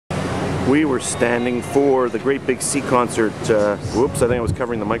We were standing for the Great Big Sea concert. Whoops, I think I was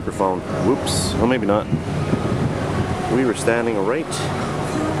covering the microphone. Whoops, oh maybe not. We were standing right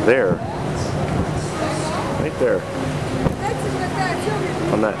there. Right there.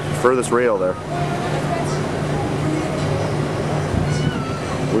 On that furthest rail there.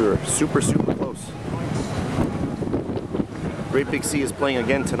 We were super close. Great Big Sea is playing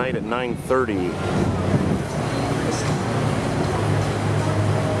again tonight at 9:30.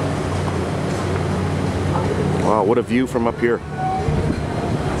 Wow, what a view from up here.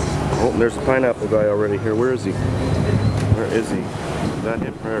 Oh, there's a pineapple guy already here. Where is he? Where is he? Is that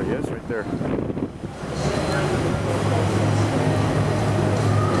him? There he is, right there.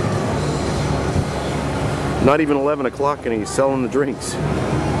 Not even 11 o'clock and he's selling the drinks.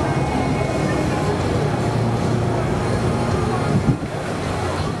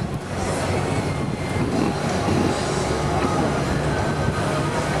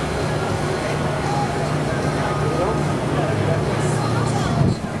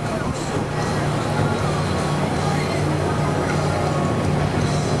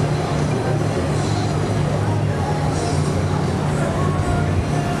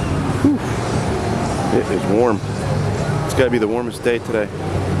 It is warm. It's got to be the warmest day today.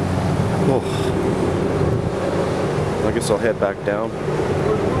 Oh. I guess I'll head back down.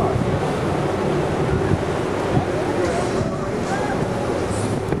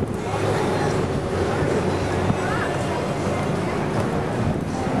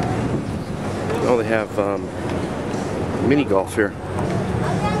 Oh, they have mini golf here.